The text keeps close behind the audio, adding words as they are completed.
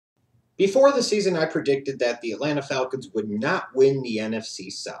Before the season, I predicted that the Atlanta Falcons would not win the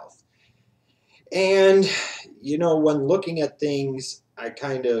NFC South. And, when looking at things, I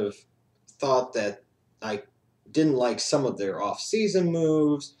kind of thought that I didn't like some of their off-season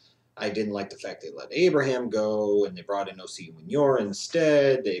moves. I didn't like the fact they let Abraham go and they brought in O.C. Munoz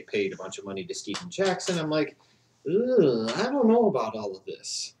instead. They paid a bunch of money to Steven Jackson. I'm like, ugh, I don't know about all of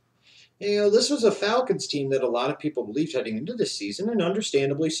this. This was a Falcons team that a lot of people believed heading into this season, and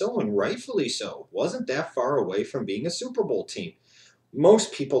understandably so, and rightfully so, wasn't that far away from being a Super Bowl team.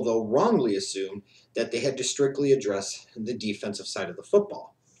 Most people, though, wrongly assumed that they had to strictly address the defensive side of the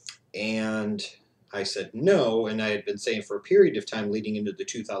football. And I said no, and I had been saying for a period of time leading into the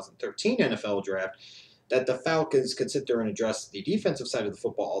 2013 NFL draft that the Falcons could sit there and address the defensive side of the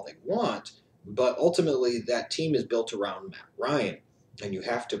football all they want, but ultimately that team is built around Matt Ryan. And you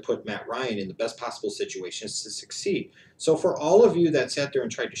have to put Matt Ryan in the best possible situations to succeed. So, for all of you that sat there and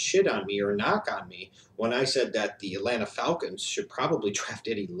tried to shit on me or knock on me when I said that the Atlanta Falcons should probably draft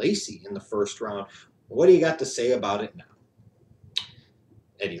Eddie Lacy in the first round, what do you got to say about it now?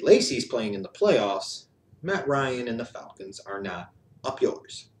 Eddie Lacy's playing in the playoffs. Matt Ryan and the Falcons are not up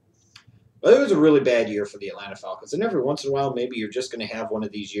yours. But it was a really bad year for the Atlanta Falcons. And every once in a while, maybe you're just going to have one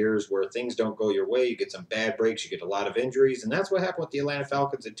of these years where things don't go your way. You get some bad breaks, you get a lot of injuries. And that's what happened with the Atlanta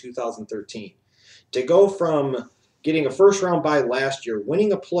Falcons in 2013. To go from getting a first round bye last year,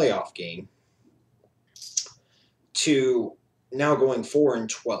 winning a playoff game, to now going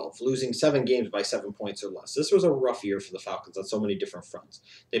 4-12, losing 7 games by 7 points or less. This was a rough year for the Falcons on so many different fronts.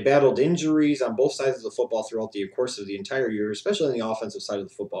 They battled injuries on both sides of the football throughout the course of the entire year, especially on the offensive side of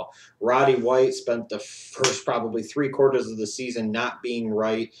the football. Roddy White spent the first probably 3 quarters of the season not being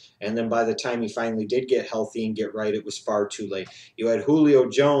right, and then by the time he finally did get healthy and get right, it was far too late. You had Julio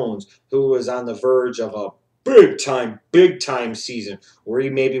Jones, who was on the verge of a big time season where he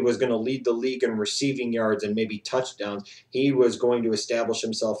maybe was going to lead the league in receiving yards and maybe touchdowns. He was going to establish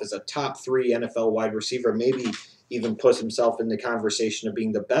himself as a top 3 NFL wide receiver, maybe even puts himself in the conversation of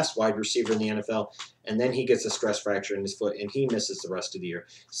being the best wide receiver in the NFL. And then he gets a stress fracture in his foot and he misses the rest of the year.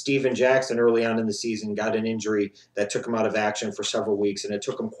 Steven Jackson early on in the season got an injury that took him out of action for several weeks, and it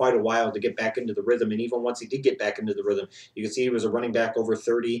took him quite a while to get back into the rhythm. And even once he did get back into the rhythm, you can see he was a running back over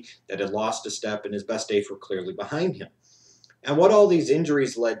 30 that had lost a step, and his best days were clearly behind him. And what all these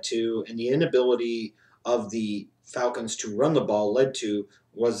injuries led to, and the inability of the Falcons to run the ball led to,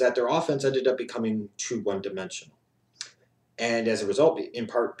 was that their offense ended up becoming too one dimensional. And as a result, in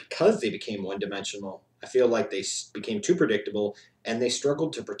part because they became one dimensional, I feel like they became too predictable and they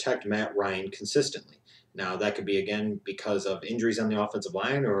struggled to protect Matt Ryan consistently. Now, that could be, again, because of injuries on the offensive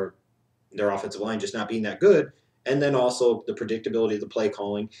line or their offensive line just not being that good. And then also the predictability of the play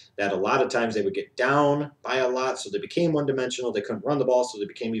calling, that a lot of times they would get down by a lot, so they became one dimensional. They couldn't run the ball, so they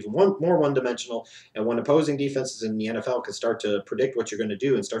became even more one dimensional. And when opposing defenses in the NFL can start to predict what you're going to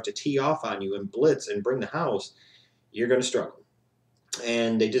do and start to tee off on you and blitz and bring the house, you're going to struggle.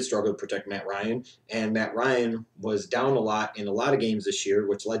 And they did struggle to protect Matt Ryan. And Matt Ryan was down a lot in a lot of games this year,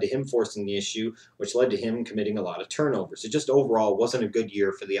 which led to him forcing the issue, which led to him committing a lot of turnovers. It just overall wasn't a good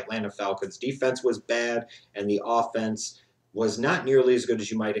year for the Atlanta Falcons. Defense was bad, and the offense was not nearly as good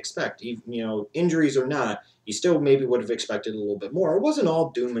as you might expect. Injuries or not, you still maybe would have expected a little bit more. It wasn't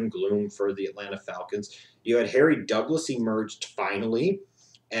all doom and gloom for the Atlanta Falcons. You had Harry Douglas emerged finally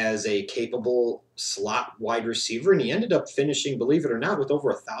as a capable slot wide receiver, and he ended up finishing, believe it or not, with over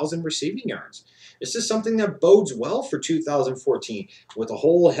 1,000 receiving yards. This is something that bodes well for 2014 with a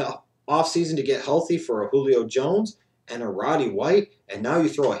whole offseason to get healthy for a Julio Jones and a Roddy White, and now you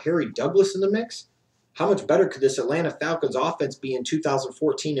throw a Harry Douglas in the mix. How much better could this Atlanta Falcons offense be in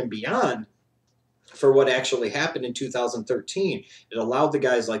 2014 and beyond for what actually happened in 2013? It allowed the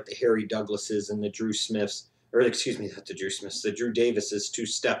guys like the Harry Douglases and the Drew Smiths, or excuse me, not the Drew Smiths, the Drew Davises to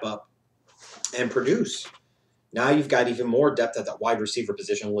step up and produce. Now you've got even more depth at that wide receiver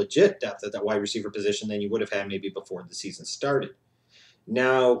position, legit depth at that wide receiver position than you would have had maybe before the season started.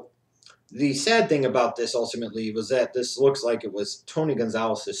 Now, the sad thing about this ultimately was that this looks like it was Tony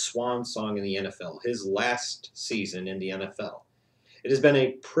Gonzalez's swan song in the NFL, his last season in the NFL. It has been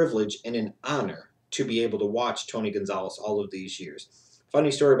a privilege and an honor to be able to watch Tony Gonzalez all of these years.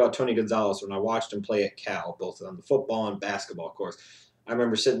 Funny story about Tony Gonzalez, when I watched him play at Cal, both on the football and basketball course, I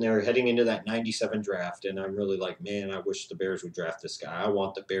remember sitting there heading into that 97 draft, and I'm really like, man, I wish the Bears would draft this guy. I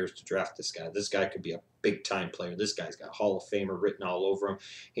want the Bears to draft this guy. This guy could be a big-time player. This guy's got Hall of Famer written all over him.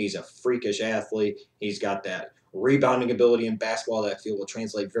 He's a freakish athlete. He's got that rebounding ability in basketball that I feel will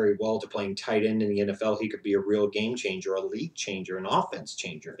translate very well to playing tight end in the NFL. He could be a real game changer, a league changer, an offense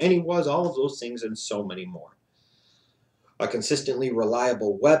changer. And he was all of those things and so many more. a consistently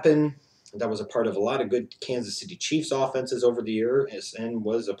reliable weapon that was a part of a lot of good Kansas City Chiefs offenses over the years and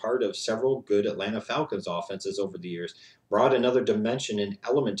was a part of several good Atlanta Falcons offenses over the years. Brought another dimension and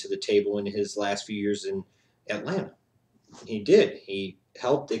element to the table in his last few years in Atlanta. He did. He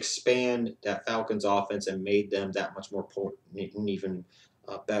helped expand that Falcons offense and made them that much more potent and even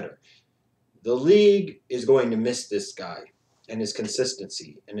better. The league is going to miss this guy and his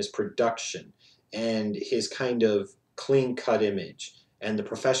consistency and his production and his kind of clean cut image and the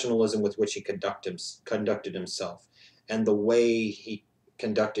professionalism with which he conducted himself and the way he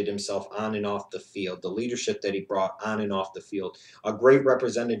conducted himself on and off the field, the leadership that he brought on and off the field. A great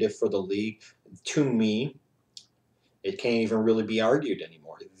representative for the league. To me, it can't even really be argued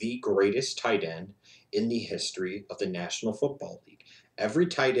anymore. The greatest tight end in the history of the National Football League. Every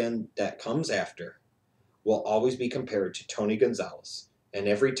tight end that comes after will always be compared to Tony Gonzalez, and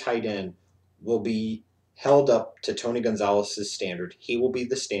every tight end will be held up to Tony Gonzalez's standard. He will be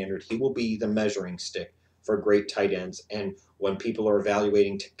the standard. He will be the measuring stick for great tight ends. And when people are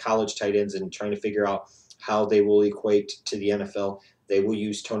evaluating college tight ends and trying to figure out how they will equate to the NFL, they will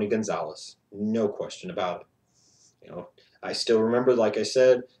use Tony Gonzalez. No question about it. I still remember, like I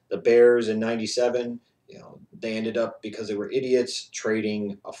said, the Bears in '97. They ended up, because they were idiots,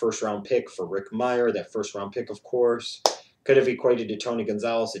 trading a first-round pick for Rick Meyer. That first-round pick, of course, could have equated to Tony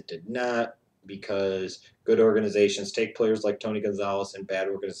Gonzalez. It did not, because good organizations take players like Tony Gonzalez, and bad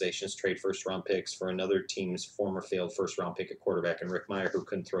organizations trade first-round picks for another team's former failed first-round pick at quarterback and Rick Meyer, who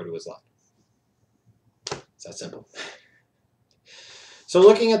couldn't throw to his left. It's that simple. So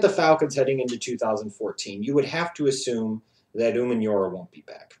looking at the Falcons heading into 2014, you would have to assume that Umenyiora won't be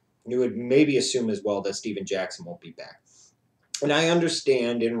back. You would maybe assume as well that Steven Jackson won't be back. And I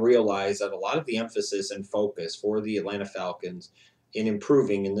understand and realize that a lot of the emphasis and focus for the Atlanta Falcons in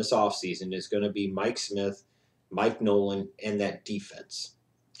improving in this offseason is going to be Mike Smith, Mike Nolan, and that defense,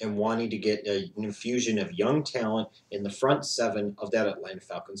 and wanting to get an infusion of young talent in the front seven of that Atlanta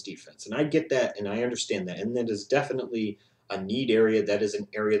Falcons defense. And I get that, and I understand that. And that is definitely a need area. That is an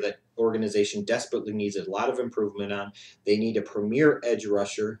area that organization desperately needs a lot of improvement on. They need a premier edge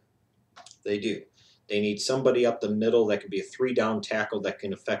rusher. They do. They need somebody up the middle that can be a three-down tackle that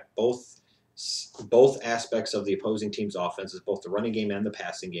can affect both aspects of the opposing team's offenses, both the running game and the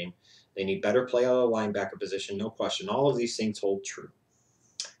passing game. They need better play out of the linebacker position, no question. All of these things hold true.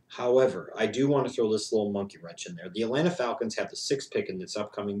 However, I do want to throw this little monkey wrench in there. The Atlanta Falcons have the 6th pick in this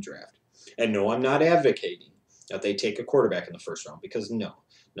upcoming draft. And no, I'm not advocating that they take a quarterback in the first round, because no,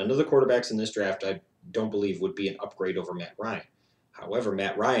 none of the quarterbacks in this draft I don't believe would be an upgrade over Matt Ryan. However,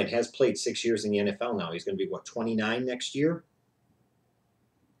 Matt Ryan has played 6 years in the NFL now. He's going to be, 29 next year?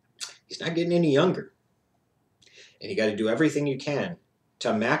 He's not getting any younger. And you got to do everything you can to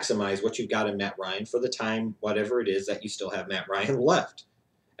maximize what you've got in Matt Ryan for the time, whatever it is, that you still have Matt Ryan left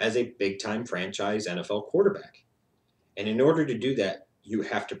as a big-time franchise NFL quarterback. And in order to do that, you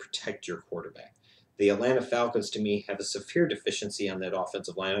have to protect your quarterback. The Atlanta Falcons, to me, have a severe deficiency on that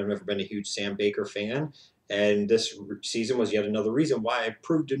offensive line. I've never been a huge Sam Baker fan, and this season was yet another reason why I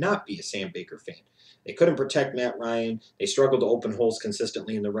proved to not be a Sam Baker fan. They couldn't protect Matt Ryan. They struggled to open holes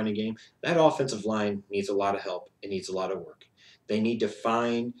consistently in the running game. That offensive line needs a lot of help. It needs a lot of work. They need to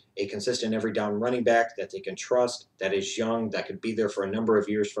find a consistent every down running back that they can trust, that is young, that could be there for a number of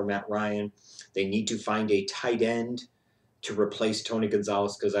years for Matt Ryan. They need to find a tight end to replace Tony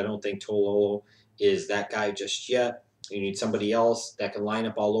Gonzalez, because I don't think Tololo is that guy just yet. You need somebody else that can line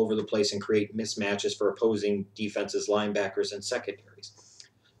up all over the place and create mismatches for opposing defenses, linebackers, and secondaries.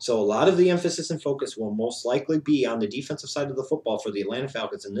 So a lot of the emphasis and focus will most likely be on the defensive side of the football for the Atlanta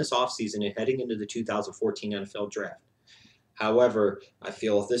Falcons in this offseason and heading into the 2014 NFL Draft. However, I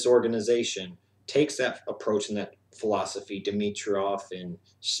feel if this organization takes that approach and that philosophy, Dimitroff and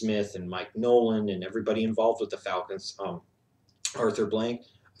Smith and Mike Nolan and everybody involved with the Falcons, Arthur Blank,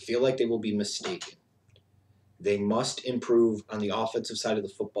 I feel like they will be mistaken. They must improve on the offensive side of the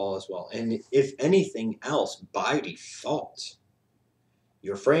football as well. And if anything else, by default,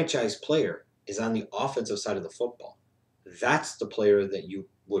 your franchise player is on the offensive side of the football. That's the player that you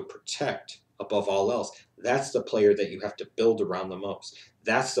would protect above all else. That's the player that you have to build around the most.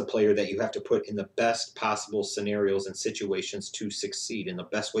 That's the player that you have to put in the best possible scenarios and situations to succeed. And the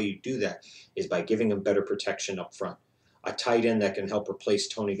best way you do that is by giving him better protection up front. A tight end that can help replace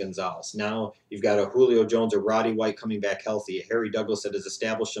Tony Gonzalez. Now you've got a Julio Jones or Roddy White coming back healthy, a Harry Douglas that has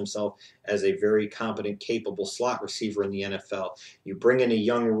established himself as a very competent, capable slot receiver in the NFL. You bring in a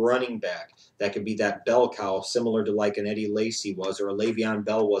young running back that could be that bell cow, similar to like an Eddie Lacy was or a Le'Veon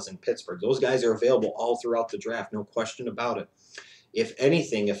Bell was in Pittsburgh. Those guys are available all throughout the draft, no question about it. If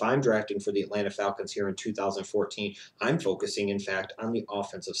anything, if I'm drafting for the Atlanta Falcons here in 2014, I'm focusing, in fact, on the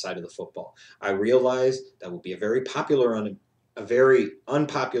offensive side of the football. I realize that will be a very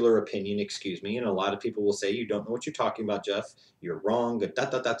unpopular opinion, excuse me, and a lot of people will say, you don't know what you're talking about, Jeff. You're wrong, da da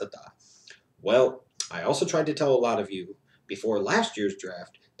da da da. Well, I also tried to tell a lot of you before last year's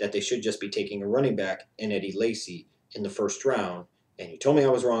draft that they should just be taking a running back in Eddie Lacy in the first round, and you told me I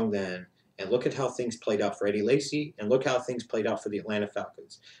was wrong then. And look at how things played out for Eddie Lacy, and look how things played out for the Atlanta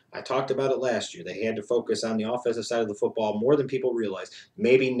Falcons. I talked about it last year. They had to focus on the offensive side of the football more than people realize.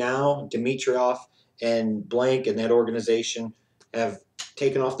 Maybe now Dimitroff and Blank and that organization have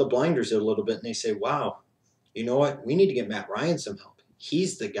taken off the blinders a little bit, and they say, wow, you know what? We need to get Matt Ryan some help.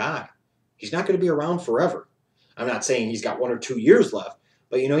 He's the guy. He's not going to be around forever. I'm not saying he's got 1 or 2 years left,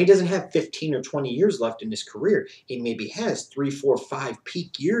 but he doesn't have 15 or 20 years left in his career. He maybe has 3, 4, 5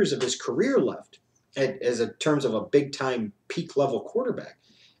 peak years of his career left as in terms of a big time peak level quarterback.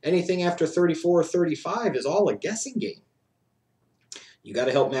 Anything after 34 or 35 is all a guessing game. You got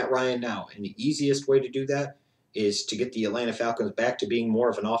to help Matt Ryan now, and the easiest way to do that is to get the Atlanta Falcons back to being more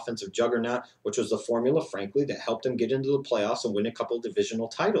of an offensive juggernaut, which was the formula, frankly, that helped them get into the playoffs and win a couple of divisional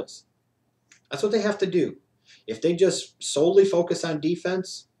titles. That's what they have to do. If they just solely focus on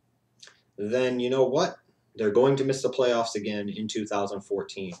defense, then you know what? They're going to miss the playoffs again in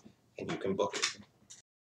 2014, and you can book it.